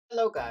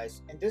Hello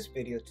guys, in this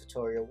video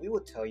tutorial we will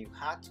tell you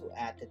how to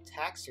add the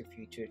taxi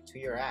feature to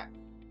your app.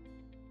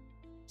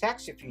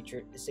 Taxi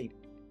feature is a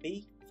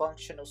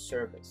bi-functional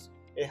service.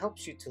 It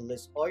helps you to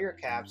list all your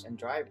cabs and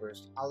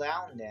drivers,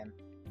 allowing them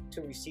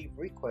to receive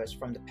requests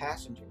from the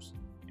passengers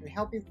and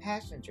helping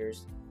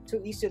passengers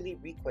to easily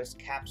request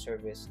cab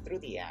service through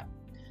the app.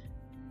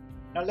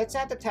 Now let's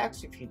add the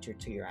taxi feature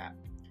to your app.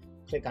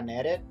 Click on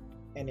Edit,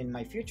 and in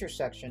My Feature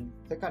section,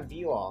 click on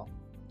View All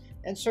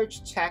and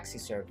search Taxi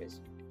Service.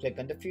 Click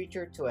on the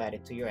feature to add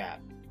it to your app.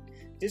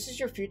 This is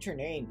your feature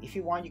name. If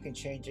you want, you can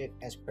change it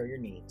as per your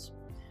needs.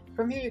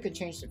 From here, you can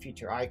change the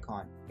feature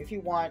icon. If you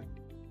want,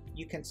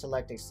 you can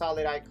select a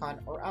solid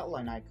icon or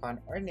outline icon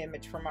or an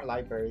image from our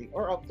library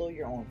or upload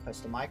your own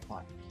custom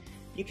icon.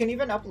 You can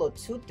even upload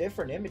 2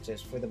 different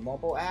images for the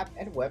mobile app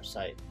and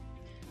website.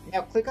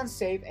 Now click on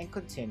Save and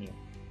Continue.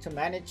 To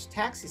manage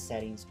taxi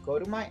settings, go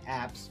to My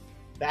Apps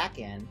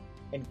backend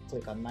and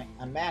click on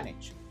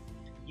Manage.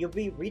 You'll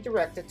be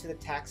redirected to the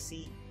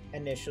Taxi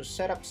Initial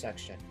Setup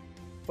section.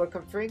 For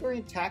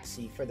configuring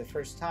taxi for the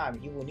first time,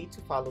 you will need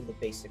to follow the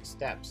basic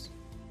steps.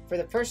 For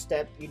the first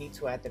step, you need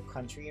to add the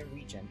country and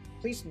region.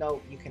 Please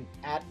note you can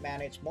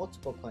manage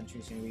multiple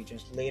countries and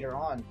regions later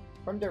on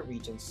from the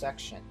Regions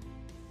section.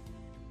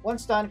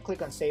 Once done,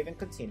 click on Save and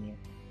Continue.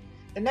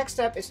 The next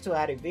step is to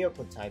add a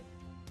vehicle type.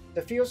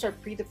 The fields are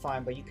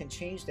predefined, but you can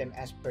change them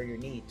as per your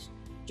needs.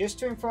 Just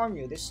to inform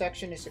you, this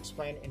section is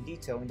explained in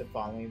detail in the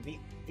following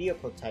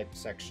vehicle type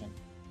section.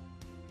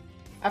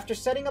 After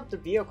setting up the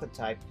vehicle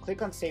type,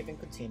 click on Save and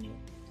Continue.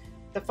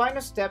 The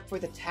final step for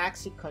the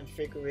taxi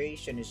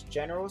configuration is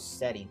General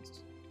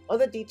Settings.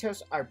 Other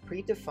details are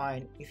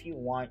predefined. If you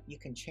want, you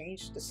can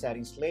change the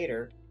settings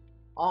later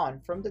on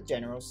from the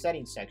General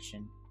Settings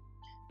section.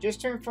 Just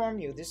to inform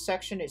you, this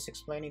section is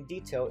explained in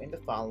detail in the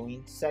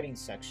following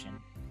Settings section.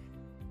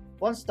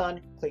 Once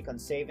done, click on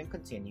Save and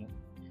Continue.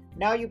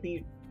 Now you'll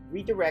be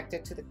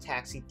redirected to the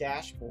taxi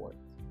dashboard.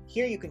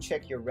 Here you can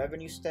check your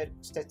revenue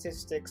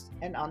statistics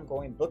and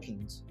ongoing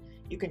bookings.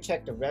 You can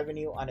check the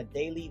revenue on a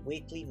daily,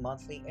 weekly,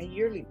 monthly, and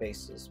yearly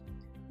basis,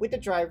 with the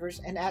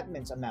drivers and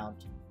admins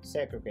amount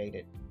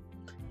segregated.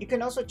 You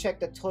can also check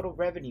the total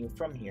revenue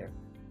from here.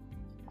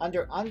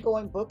 Under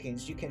ongoing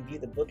bookings, you can view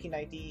the booking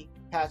ID,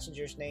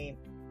 passenger's name,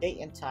 date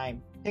and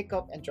time,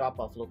 pickup and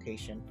drop-off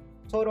location,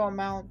 total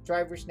amount,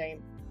 driver's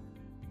name,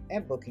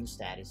 and booking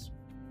status.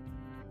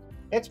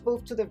 Let's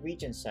move to the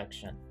region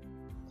section.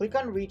 Click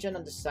on Region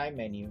on the side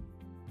menu.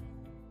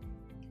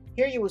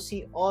 Here you will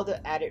see all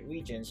the added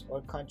regions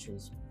or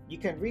countries. You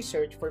can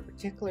research for a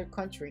particular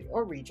country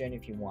or region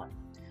if you want.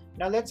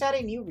 Now let's add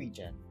a new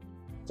region.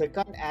 Click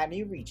on Add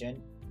New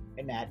Region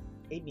and add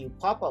a new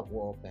pop-up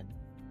will open.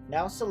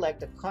 Now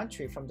select a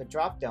country from the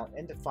drop-down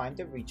and define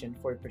the region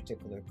for a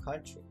particular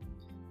country.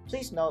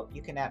 Please note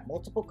you can add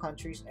multiple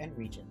countries and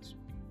regions.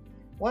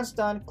 Once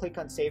done, click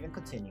on Save and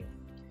Continue.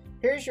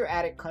 Here's your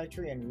added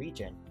country and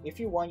region. If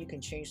you want, you can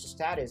change the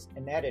status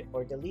and edit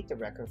or delete the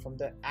record from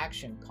the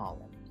Action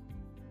column.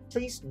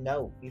 Please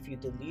note, if you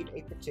delete a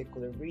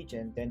particular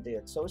region, then the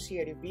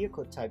associated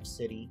vehicle type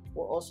city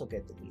will also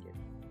get deleted.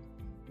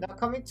 Now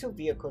coming to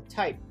vehicle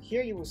type,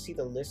 here you will see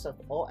the list of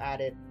all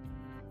added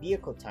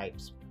vehicle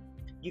types.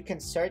 You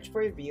can search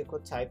for a vehicle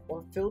type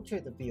or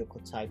filter the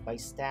vehicle type by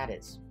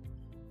status.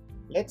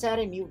 Let's add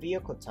a new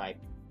vehicle type.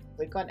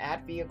 Click on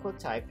Add Vehicle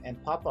Type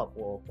and pop-up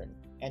will open.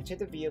 Enter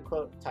the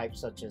vehicle type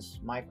such as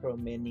micro,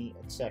 mini,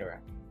 etc.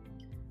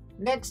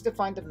 Next,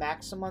 define the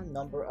maximum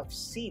number of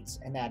seats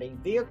and add a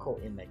vehicle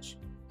image.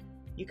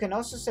 You can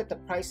also set the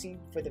pricing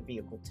for the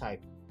vehicle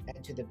type.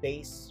 Enter the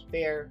base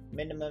fare,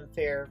 minimum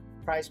fare,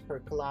 price per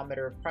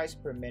kilometer, price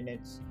per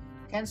minute,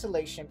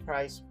 cancellation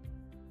price,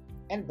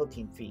 and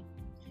booking fee.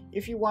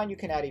 If you want, you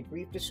can add a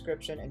brief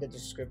description in the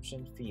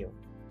description field.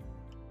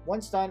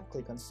 Once done,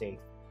 click on Save.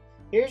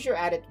 Here's your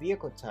added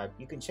vehicle type.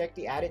 You can check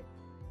the added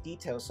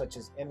details such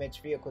as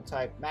image, vehicle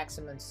type,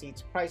 maximum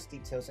seats, price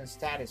details, and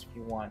status if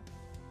you want.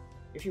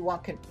 If you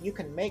want, you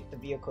can make the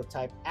vehicle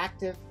type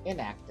active,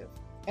 inactive,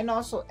 and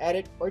also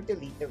edit or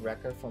delete the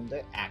record from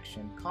the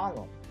Action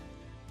column.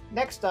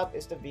 Next up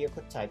is the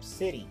vehicle type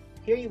city.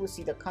 Here you will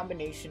see the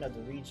combination of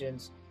the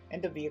regions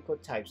and the vehicle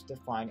types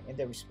defined in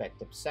the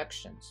respective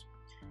sections.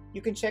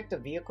 You can check the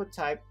vehicle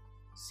type,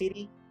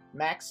 city,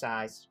 max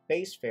size,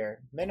 base fare,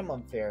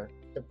 minimum fare,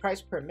 the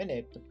price per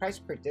minute, the price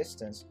per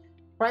distance,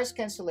 price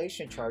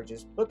cancellation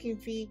charges, booking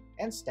fee,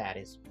 and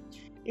status.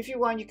 If you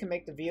want, you can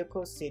make the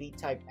vehicle city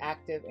type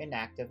active,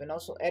 inactive, and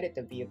also edit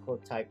the vehicle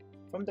type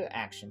from the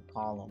Action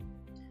column.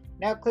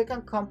 Now click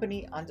on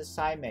Company on the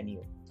side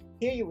menu.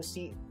 Here you will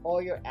see all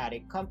your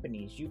added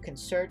companies. You can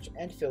search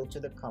and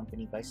filter the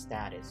company by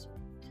status.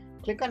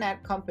 Click on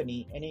Add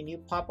Company and a new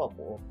pop-up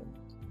will open.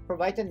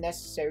 Provide the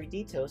necessary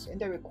details in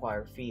the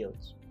required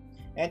fields.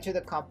 Enter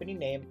the company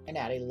name and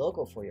add a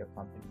logo for your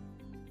company.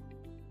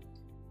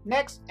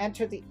 Next,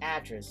 enter the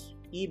address,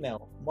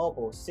 email,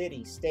 mobile,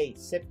 city, state,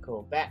 zip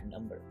code, VAT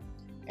number,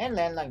 and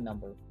landline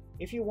number.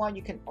 If you want,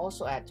 you can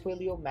also add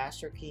Twilio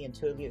master key and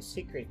Twilio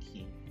secret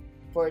key.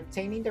 For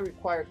obtaining the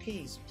required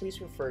keys,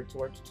 please refer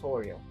to our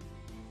tutorial.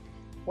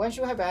 Once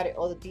you have added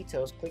all the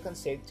details, click on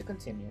Save to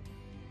continue.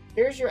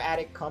 Here's your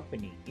added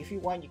company. If you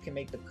want, you can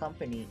make the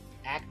company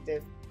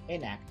active,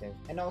 inactive,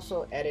 and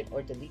also edit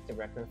or delete the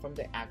record from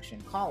the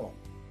action column.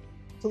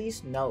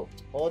 Please note,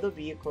 all the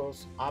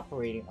vehicles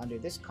operating under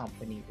this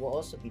company will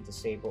also be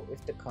disabled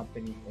if the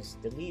company is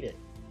deleted.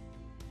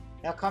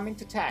 Now coming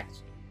to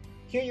tags.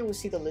 Here you will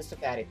see the list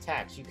of added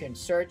tags. You can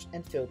search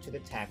and filter the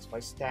tags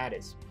by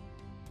status.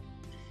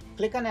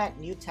 Click on Add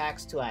New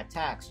Tags to add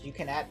tags. You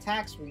can add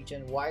tags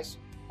region-wise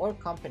or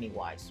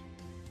company-wise.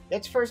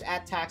 Let's first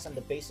add tags on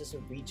the basis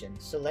of region.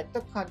 Select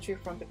the country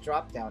from the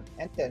drop-down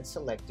and then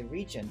select the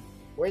region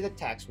where the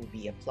tags will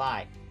be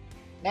applied.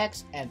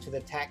 Next, enter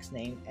the tax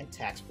name and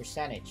tax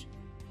percentage.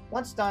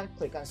 Once done,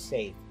 click on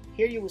Save.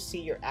 Here you will see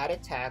your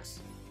added tags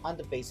on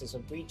the basis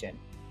of region.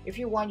 If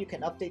you want, you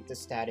can update the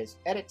status,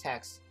 edit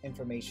tax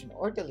information,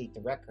 or delete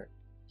the record.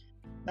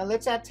 Now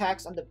let's add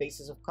tags on the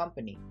basis of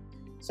company.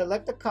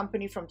 Select the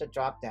company from the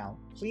drop-down.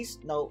 Please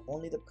note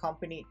only the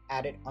company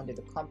added under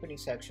the company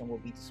section will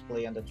be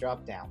displayed on the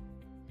drop-down.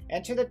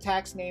 Enter the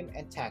tax name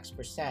and tax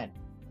percent.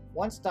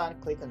 Once done,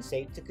 click on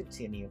Save to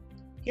continue.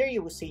 Here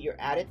you will see your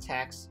added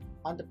tags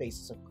on the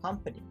basis of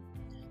company.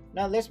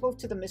 Now let's move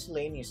to the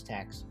miscellaneous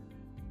tags.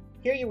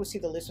 Here you will see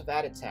the list of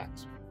added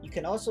tags. You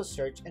can also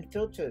search and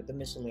filter the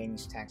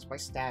miscellaneous tags by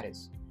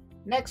status.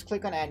 Next,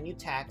 click on Add New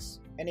Tags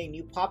and a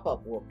new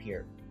pop-up will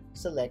appear.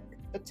 Select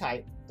the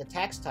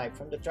tax type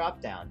from the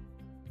drop-down.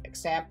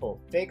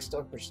 Example, fixed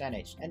or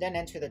percentage, and then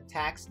enter the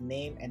tax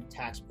name and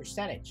tax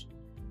percentage.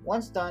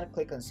 Once done,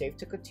 click on Save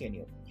to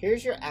continue.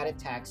 Here's your added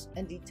tags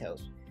and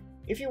details.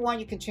 If you want,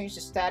 you can change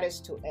the status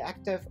to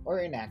active or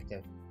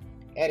inactive,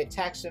 edit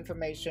tax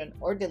information,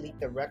 or delete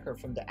the record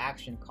from the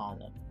action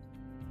column.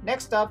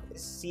 Next up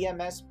is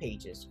Cms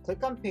Pages.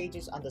 Click on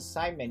Pages on the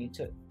side menu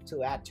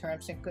to add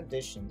terms and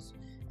conditions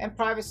and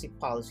privacy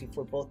policy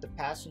for both the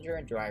passenger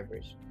and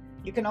drivers.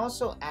 You can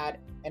also add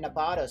an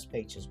About Us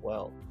page as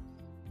well.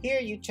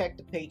 Here you check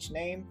the page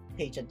name,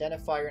 page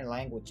identifier, and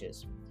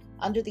languages.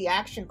 Under the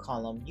action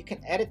column, you can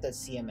edit the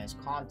CMS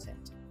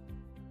content.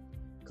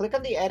 Click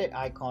on the edit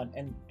icon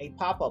and a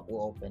pop-up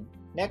will open.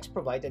 Next,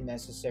 provide the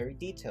necessary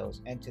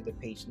details. Enter the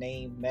page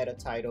name, meta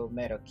title,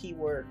 meta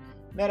keyword,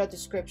 meta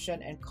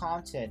description, and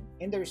content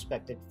in the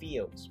respective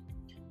fields.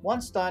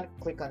 Once done,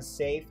 click on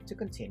Save to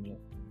continue.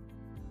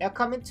 Now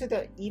coming to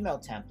the email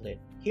template,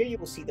 here you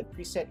will see the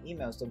preset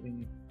emails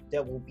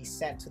that will be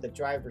sent to the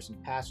drivers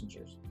and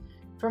passengers.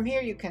 From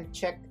here you can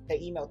check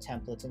the email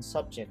templates and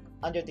subject.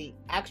 Under the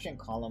action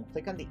column,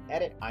 click on the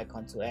edit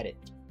icon to edit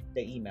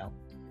the email.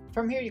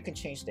 From here you can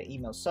change the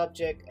email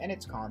subject and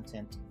its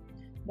content.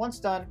 Once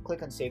done,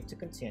 click on Save to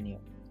continue.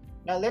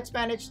 Now let's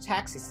manage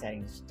taxi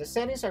settings. The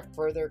settings are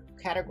further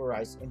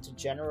categorized into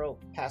general,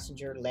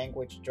 passenger,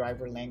 language,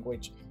 driver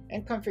language,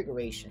 and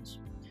configurations.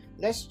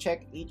 Let's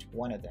check each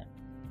one of them.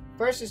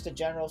 First is the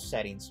general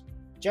settings.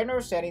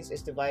 General settings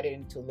is divided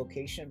into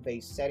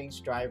location-based settings,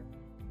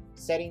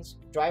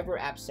 driver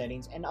app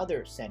settings, and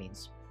other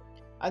settings.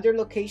 Under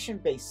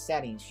location-based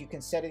settings, you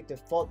can set a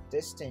default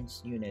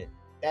distance unit,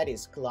 that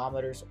is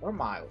kilometers or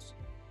miles,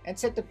 and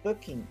set the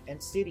booking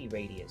and city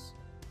radius.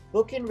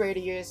 Booking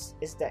radius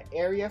is the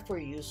area for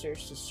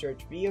users to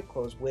search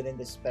vehicles within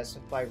the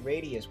specified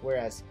radius,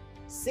 whereas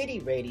city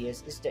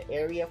radius is the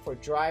area for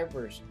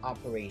drivers'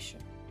 operation.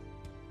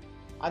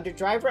 Under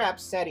driver app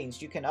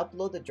settings, you can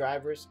upload the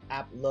driver's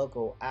app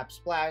logo, app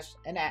splash,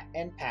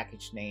 and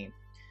package name.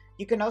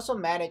 You can also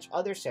manage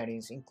other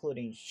settings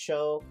including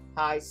show,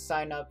 hide,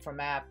 sign up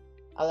from app,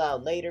 allow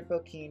later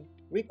booking,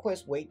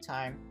 request wait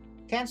time,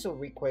 cancel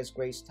request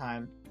grace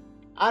time,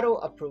 auto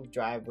approve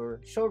driver,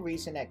 show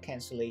reason at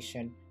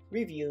cancellation,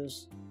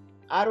 reviews,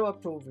 auto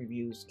approve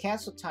reviews,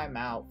 cancel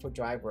timeout for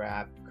driver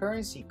app,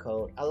 currency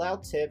code, allow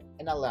tip,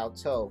 and allow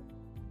tow.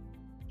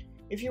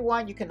 If you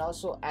want, you can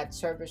also add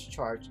service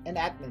charge and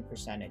admin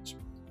percentage.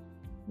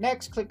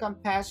 Next, click on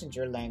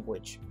passenger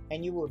language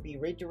and you will be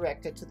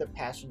redirected to the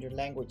passenger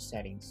language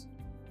settings.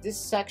 This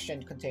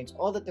section contains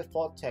all the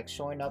default text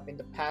showing up in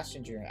the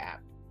passenger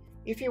app.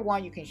 If you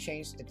want, you can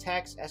change the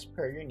text as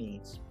per your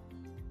needs.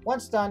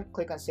 Once done,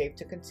 click on Save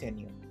to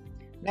continue.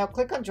 Now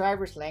click on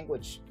driver's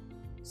language.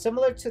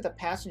 Similar to the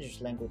passenger's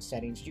language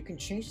settings, you can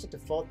change the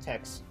default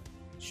text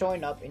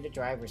showing up in the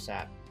driver's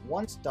app.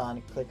 Once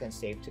done, click on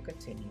Save to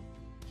continue.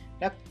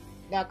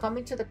 Now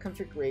coming to the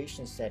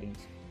configuration settings.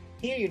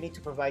 Here you need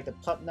to provide the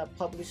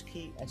publish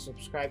key and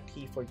subscribe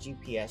key for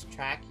GPS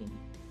tracking.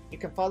 You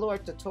can follow our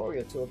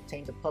tutorial to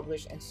obtain the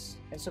publish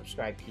and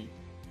subscribe key.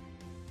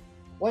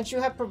 Once you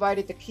have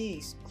provided the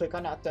keys, click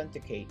on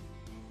Authenticate.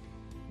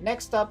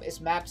 Next up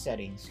is map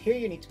settings. Here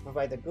you need to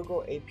provide the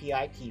Google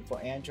API key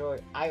for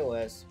Android,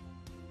 iOS.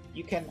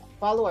 You can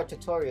follow our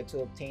tutorial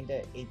to obtain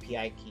the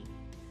API key.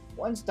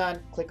 Once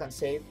done, click on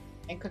Save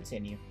and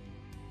Continue.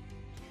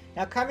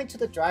 Now coming to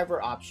the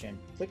driver option,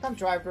 click on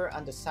driver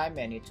on the side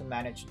menu to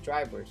manage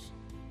drivers.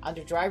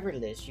 Under driver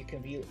list, you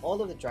can view all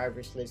of the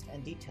driver's list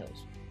and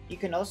details. You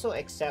can also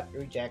accept,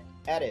 reject,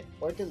 edit,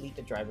 or delete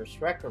the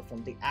driver's record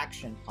from the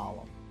action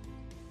column.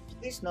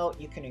 Please note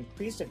you can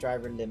increase the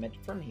driver limit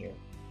from here.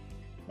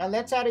 Now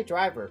let's add a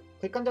driver.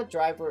 Click on the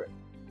driver,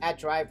 Add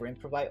Driver, and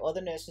provide all the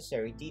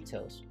necessary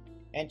details.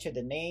 Enter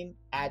the name,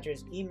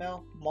 address,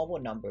 email, mobile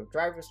number,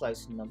 driver's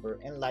license number,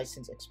 and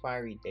license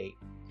expiry date.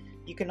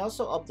 You can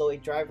also upload a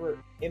driver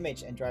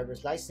image and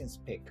driver's license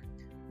pic.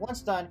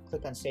 Once done,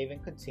 click on Save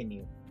and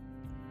Continue.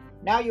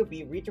 Now you'll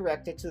be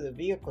redirected to the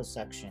Vehicle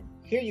section.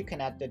 Here you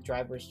can add the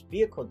driver's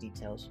vehicle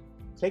details.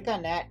 Click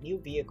on Add New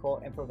Vehicle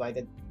and provide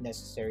the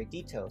necessary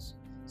details.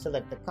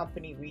 Select the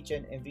company,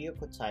 region, and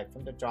vehicle type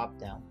from the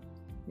drop-down.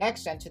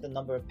 Next, enter the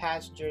number of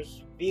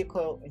passengers,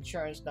 vehicle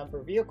insurance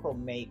number, vehicle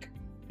make,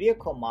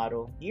 vehicle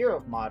model, year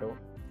of model,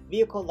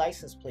 vehicle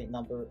license plate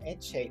number, and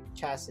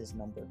chassis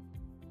number.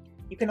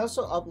 You can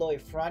also upload a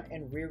front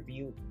and rear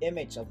view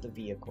image of the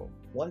vehicle.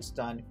 Once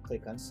done,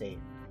 click on Save.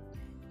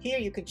 Here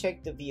you can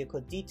check the vehicle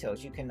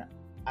details. You can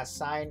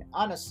assign,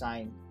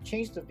 unassign,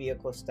 change the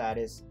vehicle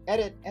status,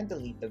 edit and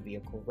delete the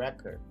vehicle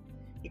record.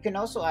 You can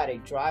also add a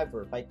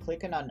driver by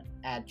clicking on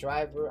Add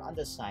Driver on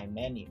the side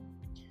menu.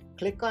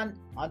 Click on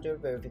Under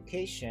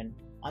Verification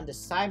on the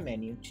side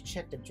menu to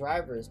check the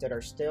drivers that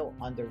are still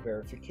under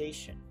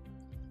verification.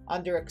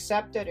 Under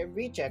Accepted and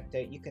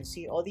Rejected, you can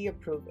see all the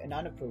approved and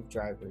unapproved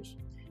drivers.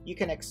 You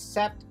can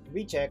accept,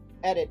 reject,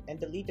 edit, and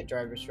delete the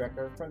driver's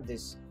record from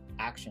this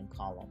action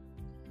column.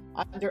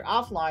 Under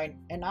Offline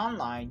and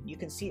Online, you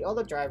can see all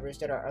the drivers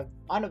that are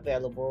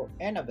unavailable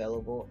and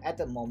available at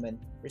the moment,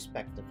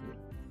 respectively.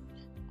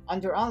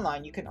 Under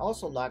Online, you can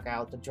also log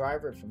out the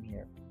driver from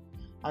here.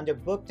 Under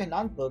Booked and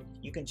Unbooked,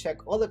 you can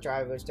check all the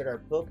drivers that are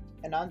booked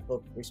and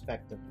unbooked,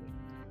 respectively.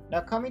 Now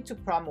coming to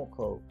Promo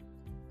Code.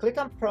 Click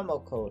on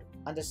Promo Code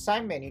on the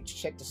side menu to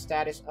check the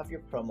status of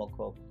your promo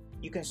code.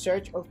 You can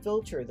search or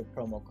filter the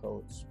promo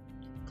codes.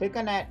 Click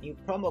on Add New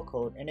Promo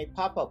Code and a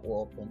pop-up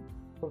will open.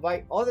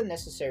 Provide all the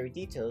necessary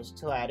details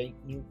to add a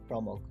new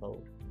promo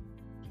code.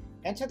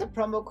 Enter the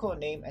promo code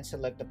name and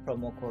select the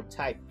promo code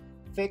type,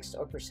 fixed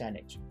or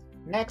percentage.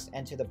 Next,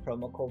 enter the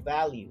promo code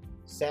value,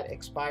 set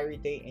expiry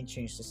date, and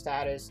change the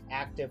status,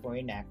 active or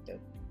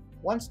inactive.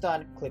 Once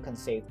done, click on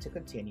Save to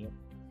continue.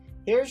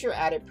 Here's your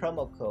added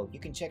promo code. You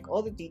can check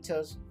all the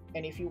details,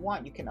 and if you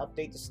want, you can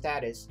update the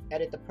status,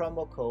 edit the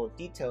promo code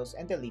details,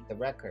 and delete the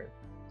record.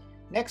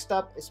 Next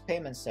up is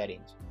payment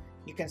settings.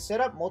 You can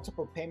set up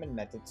multiple payment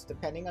methods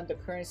depending on the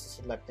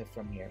currency selected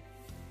from here.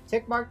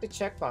 Tick mark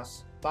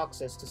the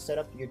boxes to set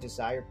up your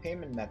desired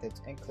payment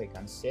methods and click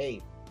on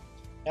Save.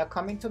 Now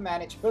coming to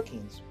Manage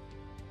Bookings.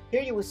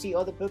 Here you will see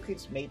all the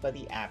bookings made by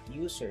the app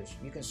users.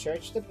 You can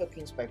search the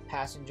bookings by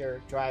passenger,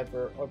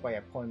 driver, or by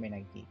appointment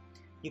ID.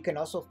 You can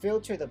also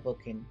filter the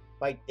booking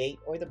by date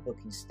or the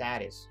booking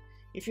status.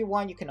 If you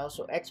want, you can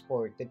also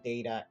export the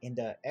data in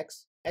the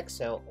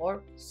Excel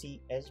or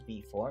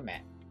CSV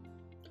format.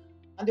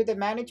 Under the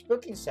Manage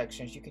Booking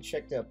sections, you can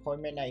check the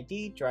appointment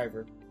ID,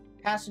 driver,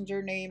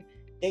 passenger name,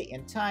 date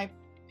and time,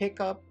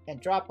 pickup and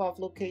drop-off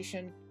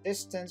location,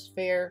 distance,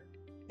 fare,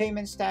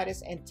 payment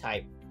status, and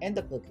type, and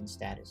the booking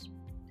status.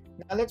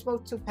 Now let's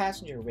move to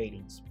passenger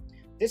ratings.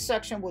 This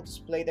section will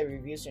display the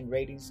reviews and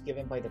ratings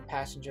given by the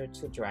passenger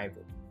to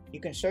driver. You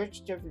can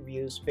search the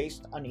reviews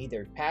based on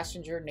either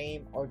passenger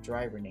name or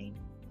driver name.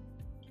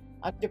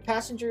 Under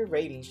passenger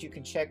ratings, you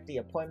can check the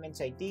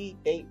appointment's ID,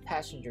 date,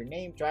 passenger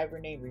name, driver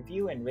name,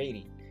 review, and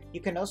rating.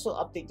 You can also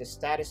update the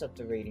status of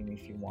the rating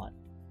if you want.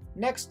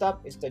 Next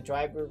up is the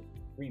driver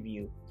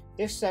review.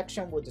 This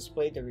section will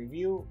display the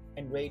review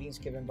and ratings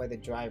given by the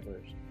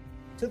drivers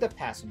to the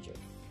passenger.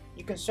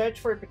 You can search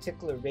for a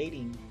particular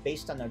rating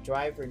based on a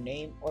driver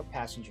name or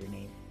passenger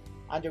name.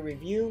 Under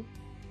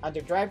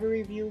driver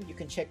review, you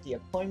can check the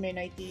appointment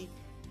ID,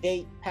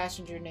 date,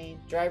 passenger name,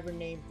 driver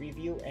name,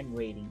 review, and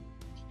rating.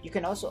 You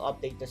can also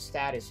update the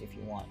status if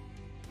you want.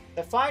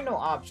 The final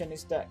option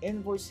is the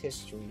Invoice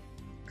History.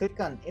 Click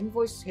on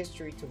Invoice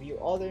History to view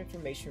all the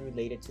information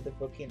related to the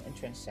booking and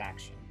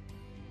transaction.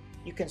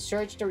 You can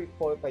search the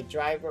report by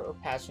driver or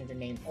passenger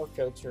name or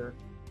filter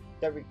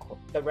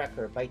the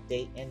record by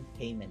date and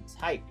payment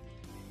type.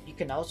 You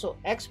can also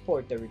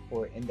export the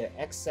report in the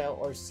Excel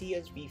or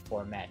CSV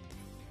format.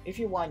 If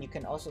you want, you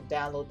can also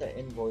download the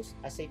invoice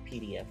as a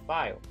PDF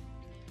file.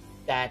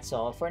 That's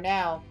all for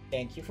now.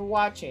 Thank you for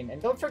watching,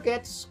 and don't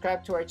forget to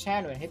subscribe to our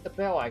channel and hit the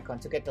bell icon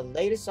to get the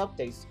latest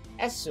updates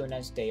as soon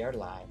as they are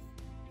live.